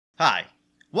Hi,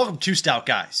 welcome to Stout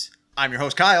Guys. I'm your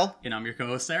host Kyle. And I'm your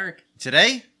co-host Eric.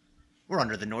 Today, we're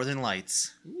under the Northern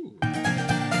Lights. Ooh.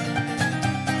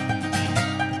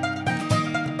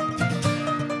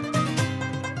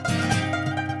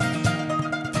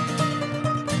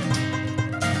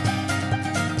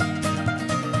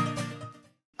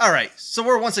 Alright, so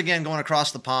we're once again going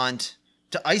across the pond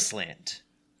to Iceland.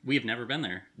 We have never been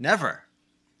there. Never.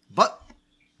 But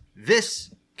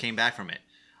this came back from it.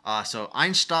 So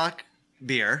Einstock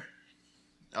Beer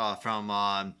from,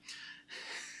 I'm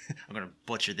going to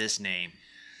butcher this name.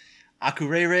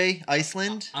 Akureyri,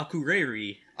 Iceland?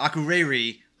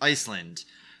 Akureyri, Iceland.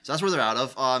 So that's where they're out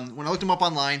of. When I looked them up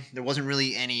online, there wasn't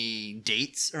really any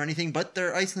dates or anything, but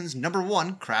they're Iceland's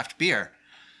 #1 craft beer.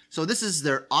 So this is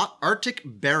their Artic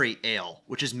Berry Ale,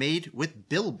 which is made with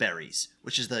bilberries,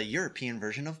 which is the European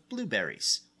version of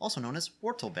blueberries, also known as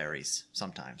whortleberries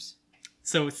sometimes.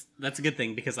 So that's a good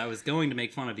thing, because I was going to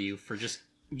make fun of you for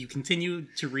you continued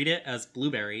to read it as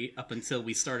blueberry up until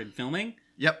we started filming.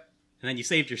 Yep. And then you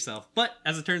saved yourself. But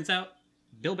as it turns out,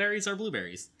 bilberries are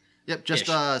blueberries. Yep, just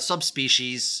a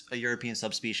subspecies, a European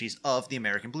subspecies of the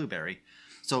American blueberry.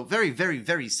 So very, very,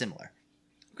 very similar.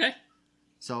 Okay.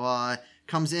 So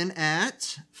comes in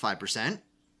at 5%,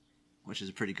 which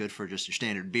is pretty good for just your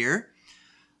standard beer.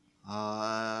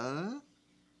 And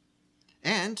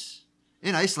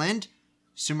in Iceland,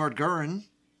 Sumardgurinn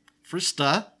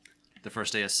Frista, the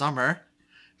first day of summer,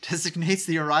 designates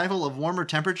the arrival of warmer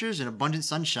temperatures and abundant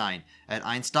sunshine. At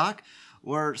Einstock,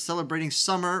 we're celebrating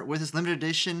summer with this limited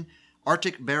edition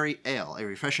Artic Berry Ale, a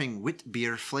refreshing wit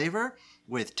beer flavor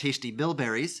with tasty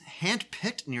bilberries,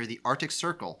 hand-picked near the Arctic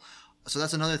Circle. So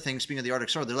that's another thing, speaking of the Arctic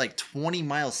Circle, they're like 20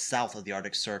 miles south of the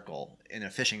Arctic Circle in a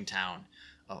fishing town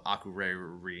of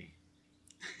Akureyri.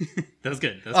 That was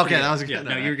good. That was good. Yeah,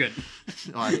 no, you're good.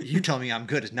 You tell me I'm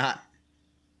good is not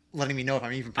letting me know if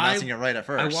I'm even pronouncing it right at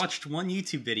first. I watched one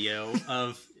YouTube video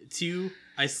of two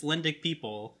Icelandic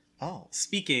people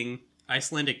speaking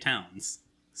Icelandic towns.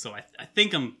 So I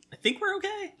think we're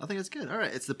okay. I think it's good. All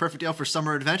right, it's the perfect ale for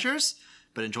summer adventures,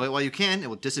 but enjoy it while you can. It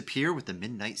will disappear with the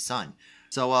midnight sun.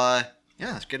 So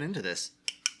yeah, let's get into this.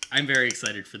 I'm very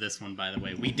excited for this one, by the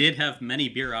way. We did have many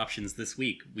beer options this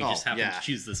week. We just happened to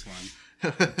choose this one.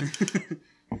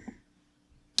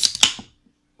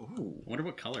 Ooh. I wonder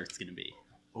what color it's going to be.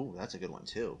 Oh, that's a good one,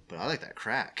 too. But I like that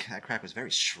crack. That crack was very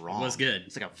strong. It was good.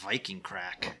 It's like a Viking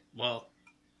crack. Well,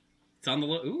 it's on the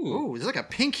low. Ooh, there's like a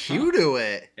pink hue to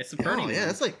it. It's a pretty one. Yeah,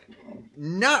 it's like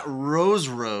not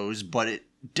rose, but it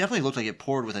definitely looked like it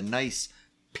poured with a nice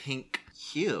pink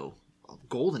hue. A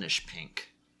goldenish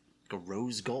pink. Like a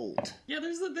rose gold. Yeah,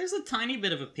 there's a tiny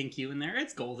bit of a pink hue in there.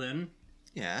 It's golden.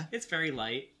 Yeah. It's very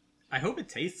light. I hope it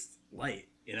tastes light,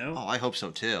 you know? Oh, I hope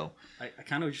so, too. I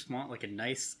kind of just want like a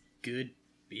nice, good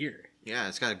beer. Yeah,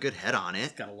 it's got a good head on it.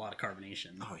 It's got a lot of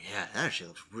carbonation. Oh, yeah. That actually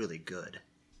looks really good.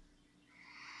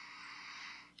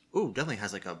 Ooh, definitely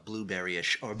has like a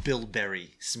blueberry-ish or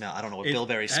bilberry smell. I don't know what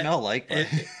bilberries smell like, but...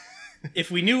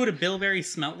 If we knew what a bilberry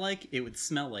smelled like, it would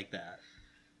smell like that.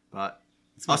 But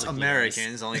us like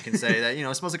Americans only can say that,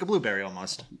 it smells like a blueberry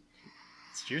almost.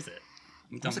 Let's cheers it.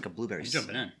 It smells like a blueberry. I'm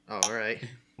jumping in. Oh, all right.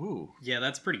 Ooh. Yeah,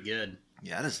 that's pretty good.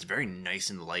 Yeah, that is very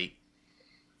nice and light.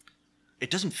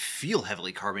 It doesn't feel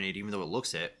heavily carbonated, even though it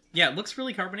looks it. Yeah, it looks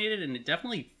really carbonated, and it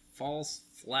definitely falls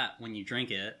flat when you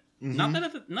drink it. Mm-hmm.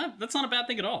 That's not a bad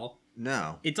thing at all.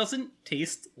 No. It doesn't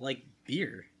taste like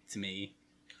beer to me.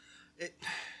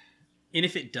 And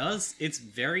if it does, it's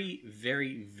very,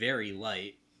 very, very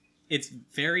light. It's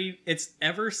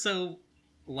ever so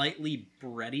lightly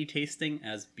bready tasting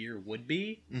as beer would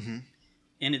be. Mm-hmm.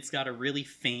 And it's got a really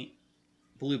faint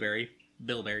bilberry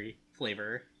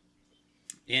flavor.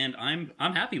 And I'm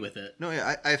happy with it. No,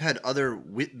 yeah, I've had other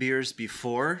wit beers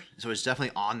before, so it's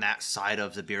definitely on that side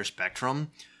of the beer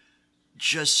spectrum.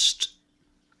 Just,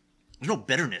 there's no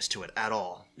bitterness to it at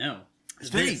all. No. It's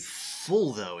very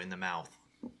full, though, in the mouth.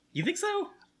 You think so?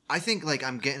 I think,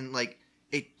 I'm getting,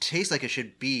 it tastes like it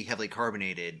should be heavily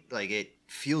carbonated. It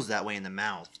feels that way in the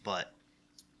mouth, but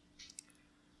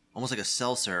almost like a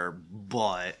seltzer,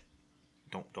 but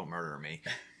don't murder me.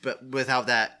 But without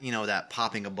that, that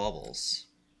popping of bubbles.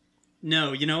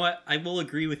 No, you know what? I will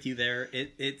agree with you there.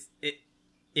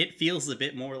 It feels a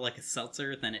bit more like a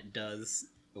seltzer than it does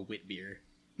a wit beer.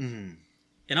 Mm-hmm.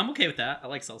 And I'm okay with that. I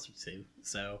like seltzer too.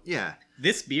 So yeah,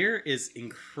 this beer is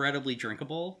incredibly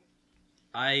drinkable.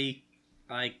 I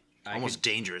almost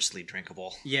dangerously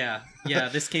drinkable. Yeah.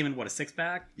 This came in what, a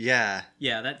 6-pack? Yeah.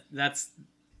 Yeah, that's.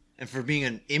 And for being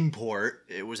an import,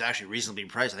 it was actually reasonably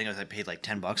priced. I think I paid like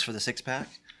 $10 for the 6-pack.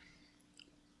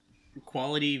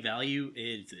 Quality, value,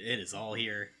 it is all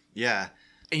here. Yeah.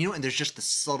 And and there's just the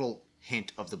subtle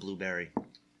hint of the blueberry.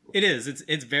 It is.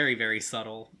 It's very, very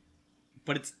subtle,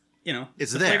 but it's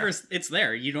it's the there. flavors. It's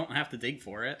there. You don't have to dig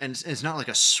for it. And it's not like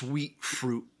a sweet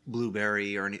fruit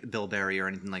blueberry or bilberry or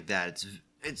anything like that.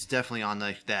 It's definitely on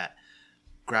like that.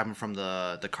 Grab them from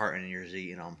the carton and you're just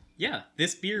eating them. Yeah,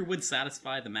 this beer would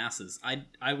satisfy the masses.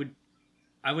 I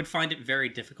would find it very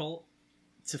difficult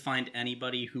to find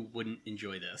anybody who wouldn't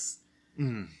enjoy this.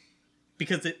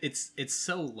 Because it's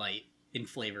so light in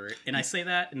flavor, and I say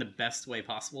that in the best way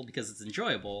possible because it's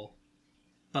enjoyable,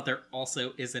 but there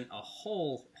also isn't a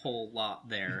whole lot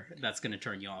there that's going to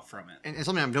turn you off from it. And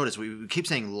something I've noticed, we keep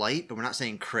saying light, but we're not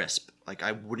saying crisp. Like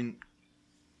I wouldn't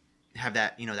have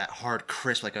that that hard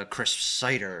crisp like a crisp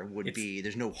cider would be.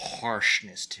 There's no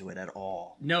harshness to it at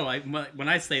all. No, when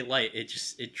I say light,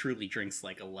 it truly drinks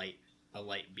like a light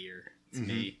beer to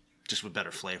me. Just with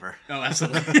better flavor. Oh,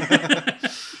 absolutely.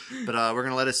 But we're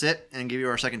going to let it sit and give you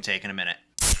our second take in a minute.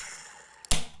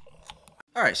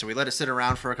 All right, so we let it sit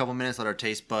around for a couple minutes, let our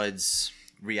taste buds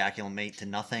reacclimate to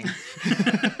nothing.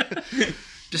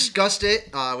 Discussed it.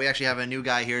 We actually have a new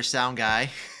guy here, Sound Guy.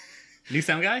 New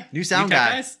sound guy? New sound tech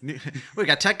guy. Guys? We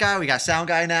got tech guy, we got sound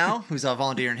guy now, who's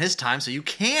volunteering his time, so you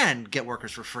can get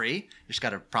workers for free. You just got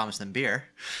to promise them beer.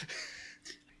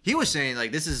 He was saying,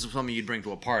 like, this is something you'd bring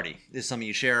to a party. This is something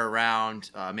you share around.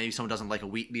 Maybe someone doesn't like a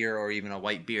wheat beer or even a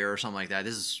white beer or something like that.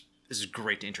 This is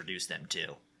great to introduce them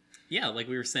to. Yeah, like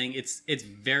we were saying, it's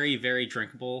very, very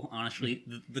drinkable. Honestly,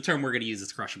 the term we're going to use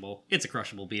is crushable. It's a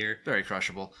crushable beer. Very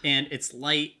crushable. And it's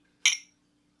light.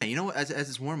 And you know what? As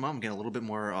it's warm up, I'm getting a little bit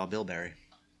more bilberry.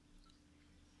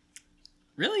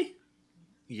 Really?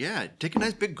 Yeah. Take a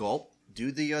nice big gulp.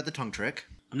 Do the tongue trick.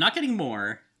 I'm not getting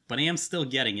more, but I am still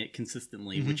getting it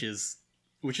consistently, which is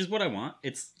what I want.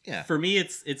 For me,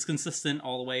 it's consistent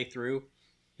all the way through.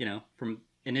 From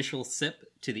initial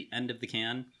sip to the end of the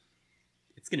can,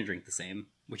 it's gonna drink the same,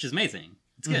 which is amazing.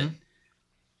 It's good.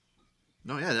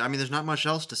 No, yeah. I mean, there's not much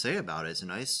else to say about it. It's a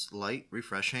nice, light,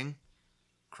 refreshing,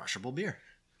 crushable beer.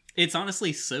 It's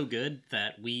honestly so good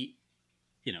that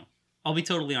I'll be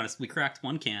totally honest. We cracked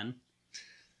one can.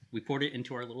 We poured it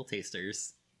into our little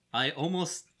tasters. I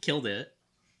almost killed it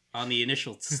on the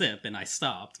initial sip, and I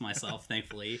stopped myself,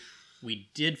 thankfully. We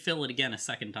did fill it again a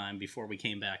second time before we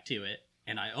came back to it,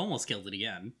 and I almost killed it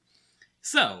again.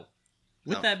 So,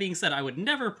 with that being said, I would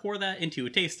never pour that into a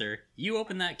taster. You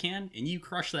open that can, and you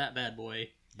crush that bad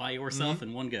boy by yourself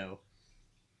in one go.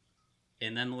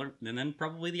 And then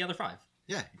probably the other 5.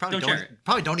 Yeah, you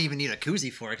probably don't even need a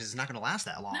koozie for it because it's not going to last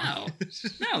that long.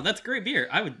 No, that's great beer.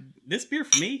 This beer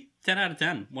for me, 10 out of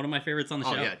 10. One of my favorites on the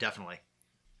show. Oh yeah, definitely.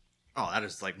 Oh, that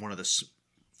is like one of the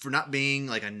for not being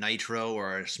like a nitro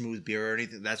or a smooth beer or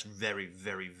anything. That's very,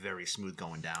 very, very smooth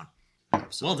going down.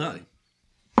 Absolutely. Well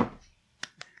done.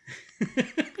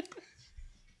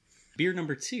 Beer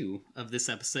number 2 of this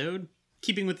episode.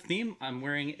 Keeping with the theme, I'm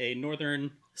wearing a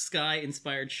Northern Sky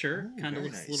inspired shirt. Kind of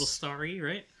looks a little starry,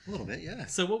 right? A little bit, yeah.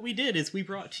 So what we did is we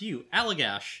brought to you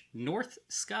Allagash North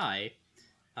Sky.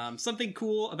 Something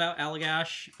cool about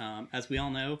Allagash, as we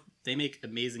all know, they make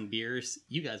amazing beers.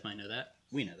 You guys might know that.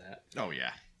 We know that. Oh,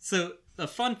 yeah. So the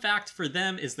fun fact for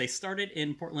them is they started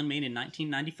in Portland, Maine in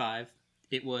 1995.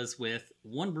 It was with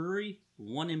one brewery,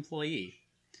 one employee.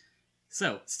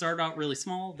 So it started out really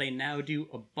small. They now do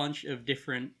a bunch of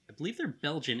different, I believe they're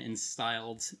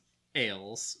Belgian-styled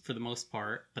ales for the most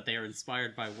part, but they are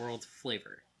inspired by world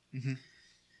flavor.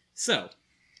 So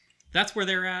that's where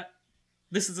they're at.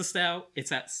 This is a stout.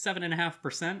 It's at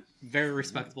 7.5%. Very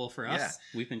respectable for us.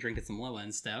 Yeah. We've been drinking some low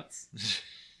end stouts.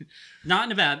 Not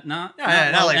in a bad, not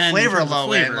like flavor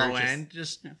low end,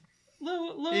 just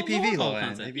low APV low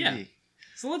end. APV. Yeah.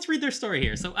 So let's read their story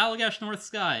here. So Allagash North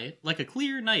Sky, like a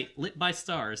clear night lit by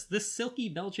stars, this silky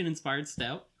Belgian-inspired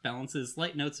stout balances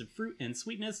light notes of fruit and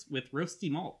sweetness with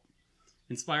roasty malt.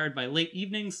 Inspired by late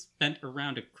evenings spent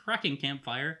around a cracking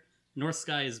campfire, North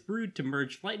Sky is brewed to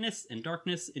merge lightness and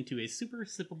darkness into a super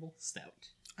sippable stout.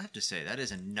 I have to say, that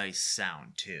is a nice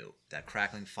sound, too. That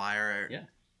crackling fire,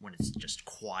 when it's just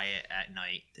quiet at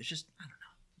night. There's just, I don't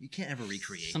know. You can't ever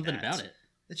recreate something that. about it.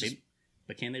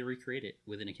 But can they recreate it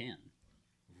within a can?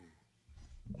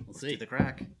 Let's see. Do the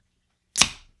crack.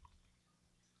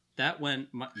 That went,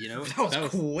 that was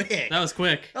quick. That was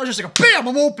quick. That was just like a BAM,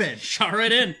 I'm open. Shot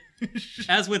right in.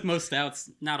 As with most stouts,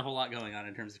 not a whole lot going on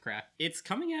in terms of crack. It's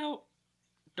coming out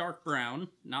dark brown,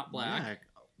 not black.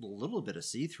 Yeah, a little bit of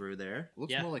see-through there.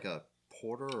 Looks more like a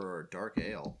porter or a dark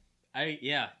ale.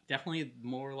 Definitely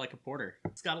more like a porter.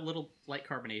 It's got a little light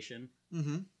carbonation.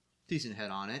 Decent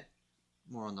head on it.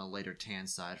 More on the lighter tan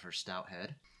side for stout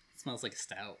head. It smells like a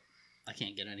stout. I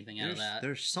can't get anything out of that.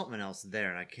 There's something else there,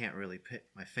 and I can't really put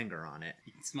my finger on it.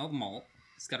 You can smell the malt.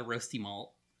 It's got a roasty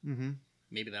malt. Mm-hmm.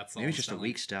 Maybe that's all. Maybe it's just a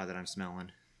weak stout that I'm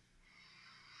smelling.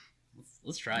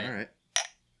 Let's try it. All right.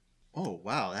 Oh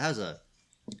wow, that has a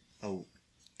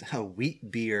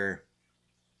wheat beer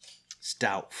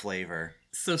stout flavor.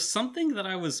 So something that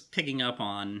I was picking up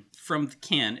on from the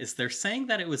can is they're saying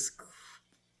that it was,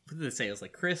 what did they say? It was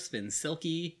like crisp and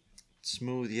silky.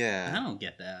 Smooth, yeah. I don't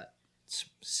get that. It's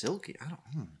silky. I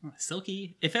don't.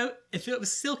 Silky. If it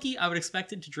was silky, I would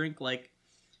expect it to drink like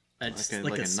a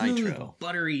smooth, nitro,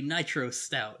 buttery nitro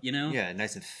stout. You know? Yeah,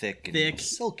 nice and thick and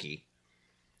silky.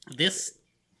 This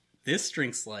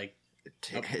drinks like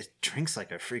it drinks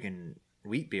like a freaking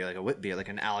wheat beer, like a wit beer, like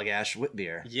an Allagash wit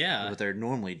beer. Yeah, what they're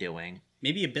normally doing.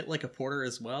 Maybe a bit like a porter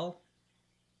as well.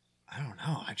 I don't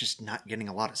know. I'm just not getting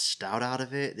a lot of stout out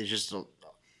of it. There's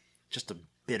just a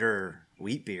bitter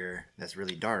wheat beer that's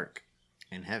really dark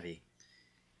and heavy.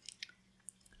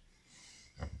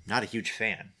 Not a huge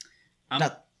fan.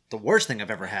 Not the worst thing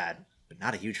I've ever had, but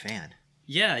not a huge fan.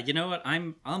 Yeah, you know what?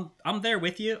 I'm there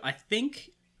with you. I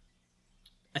think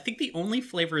the only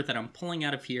flavor that I'm pulling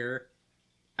out of here,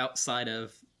 outside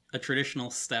of a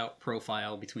traditional stout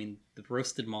profile between the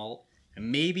roasted malt and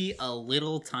maybe a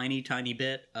little tiny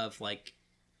bit of like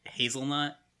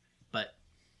hazelnut, but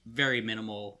very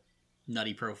minimal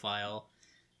nutty profile,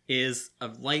 is a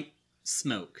light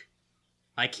smoke.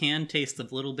 I can taste a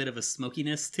little bit of a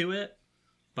smokiness to it,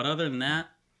 but other than that,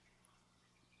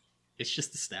 it's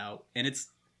just a stout, and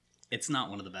it's not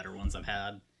one of the better ones I've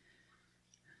had.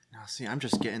 Now, see, I'm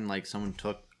just getting like someone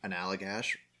took an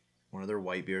Allagash, one of their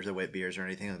white beers or wit beers or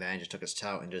anything like that, and just took a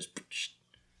stout and just...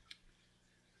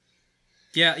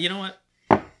 Yeah, you know what?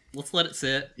 Let's let it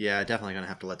sit. Yeah, definitely going to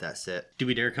have to let that sit. Do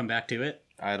we dare come back to it?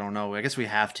 I don't know. I guess we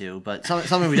have to, but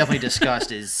something we definitely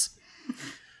discussed is...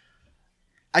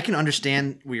 I can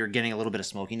understand where you're getting a little bit of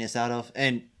smokiness out of,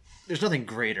 and there's nothing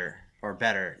greater or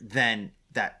better than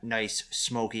that nice,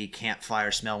 smoky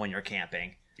campfire smell when you're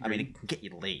camping. I mean, it can get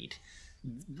you laid.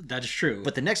 That is true.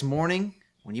 But the next morning,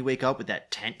 when you wake up with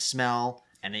that tent smell,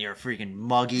 and then you're freaking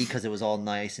muggy because it was all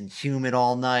nice and humid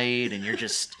all night, and you're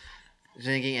just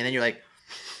drinking, and then you're like,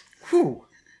 whew,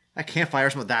 that campfire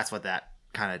smell, that's that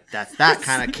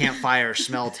kind of campfire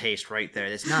smell taste right there.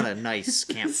 It's not a nice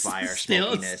campfire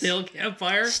smokiness. Stale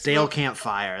campfire? Stale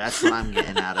campfire. That's what I'm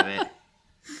getting out of it.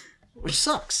 Which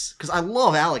sucks, because I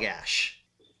love Allagash.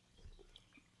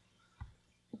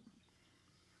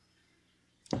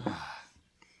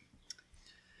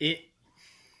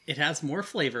 It has more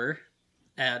flavor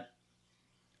at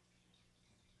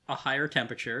a higher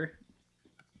temperature.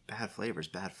 Bad flavor's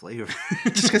bad flavor.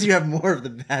 Just because you have more of the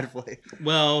bad flavor.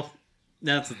 Well,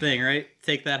 that's the thing, right?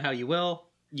 Take that how you will.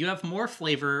 You have more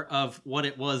flavor of what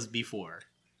it was before.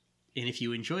 And if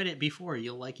you enjoyed it before,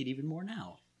 you'll like it even more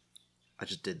now. I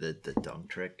just did the dumb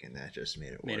trick, and that just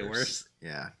made it worse. Made it worse?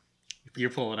 Yeah. You're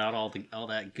pulling out all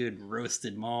that good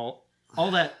roasted malt. All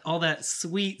that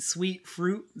sweet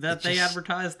fruit that they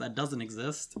advertise that doesn't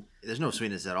exist. There's no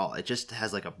sweetness at all. It just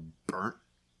has like a burnt.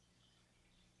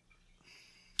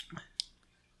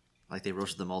 Like they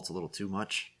roasted the malts a little too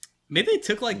much. Maybe they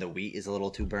took like and the wheat is a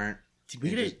little too burnt. Did we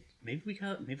get maybe we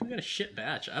got a shit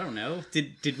batch. I don't know.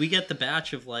 Did we get the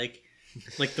batch of like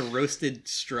the roasted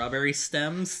strawberry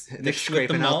stems? They're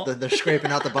scraping out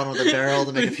the bottom of the barrel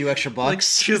to make a few extra bucks. Like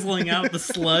chiseling out the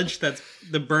sludge that's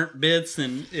the burnt bits,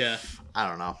 and yeah. I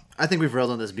don't know. I think we've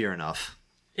railed on this beer enough.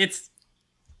 It's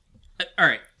all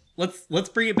right. Let's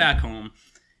bring it back home.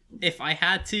 If I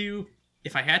had to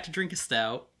drink a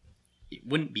stout, it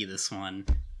wouldn't be this one.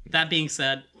 That being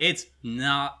said, it's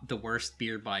not the worst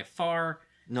beer by far.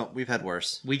 No, we've had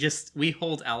worse. We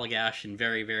hold Allagash in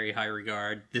very, very high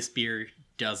regard. This beer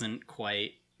doesn't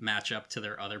quite match up to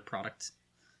their other product.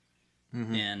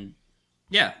 Mm-hmm. And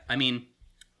yeah, I mean,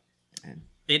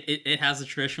 it has a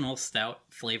traditional stout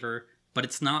flavor, but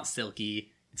it's not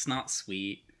silky. It's not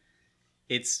sweet.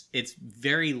 It's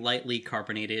very lightly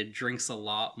carbonated. Drinks a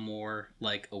lot more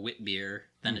like a wit beer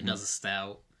than it does a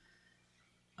stout.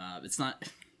 It's not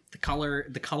the color.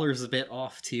 The color is a bit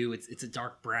off too. It's a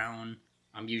dark brown.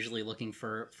 I'm usually looking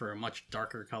for a much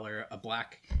darker color, a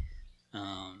black.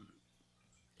 And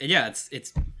yeah, it's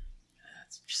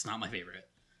just not my favorite.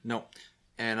 No,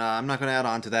 and I'm not going to add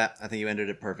on to that. I think you ended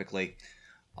it perfectly.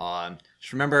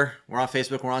 Just remember, we're on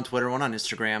Facebook, we're on Twitter, we're on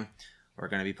Instagram. We're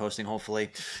going to be posting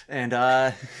hopefully, and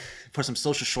put some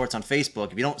social shorts on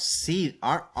Facebook. If you don't see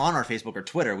on our Facebook or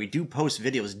Twitter, we do post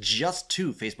videos just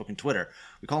to Facebook and Twitter.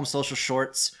 We call them social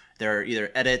shorts. They're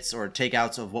either edits or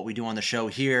takeouts of what we do on the show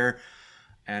here.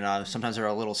 And sometimes they're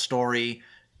a little story.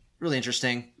 Really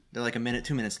interesting. They're like a minute,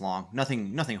 2 minutes long.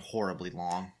 Nothing horribly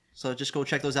long. So just go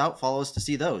check those out. Follow us to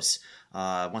see those.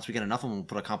 Once we get enough of them, we'll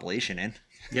put a compilation in.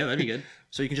 Yeah, that'd be good.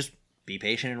 So you can just be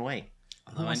patient and wait.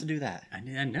 Who wants to do that? I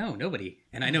know, nobody.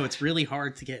 And I know it's really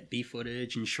hard to get beef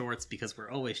footage and shorts because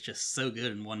we're always just so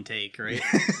good in one take, right?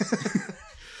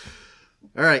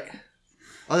 All right.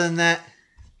 Other than that,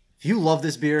 if you love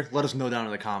this beer, let us know down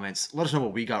in the comments. Let us know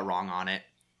what we got wrong on it.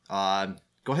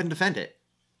 Go ahead and defend it.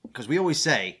 Because we always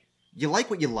say, you like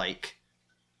what you like,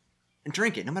 and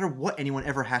drink it, no matter what anyone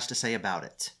ever has to say about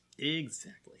it.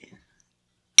 Exactly.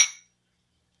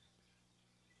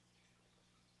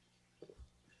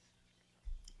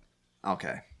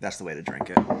 Okay, that's the way to drink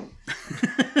it.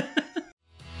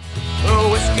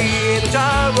 Whiskey in a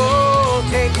jar, oh,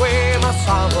 take away my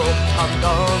sorrow. I'm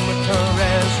done with the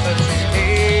rest of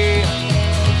today.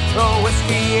 Oh,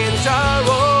 whiskey in a jar,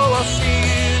 oh, I'll see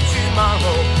you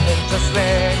tomorrow. And just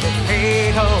let it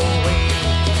fade away.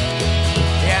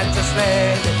 Yeah, just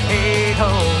let it fade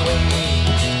away.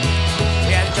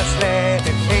 Yeah, just let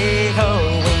it fade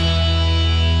away.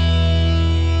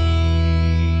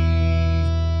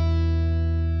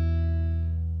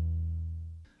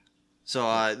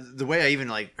 So the way I even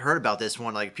heard about this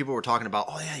one, people were talking about,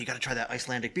 oh yeah, you got to try that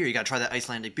Icelandic beer. You got to try that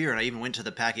Icelandic beer. And I even went to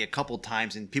the packy a couple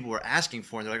times, and people were asking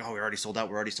for it. And they're like, oh, we're already sold out.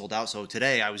 We're already sold out. So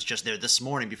today I was just there this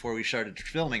morning before we started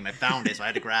filming. And I found it, so I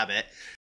had to grab it.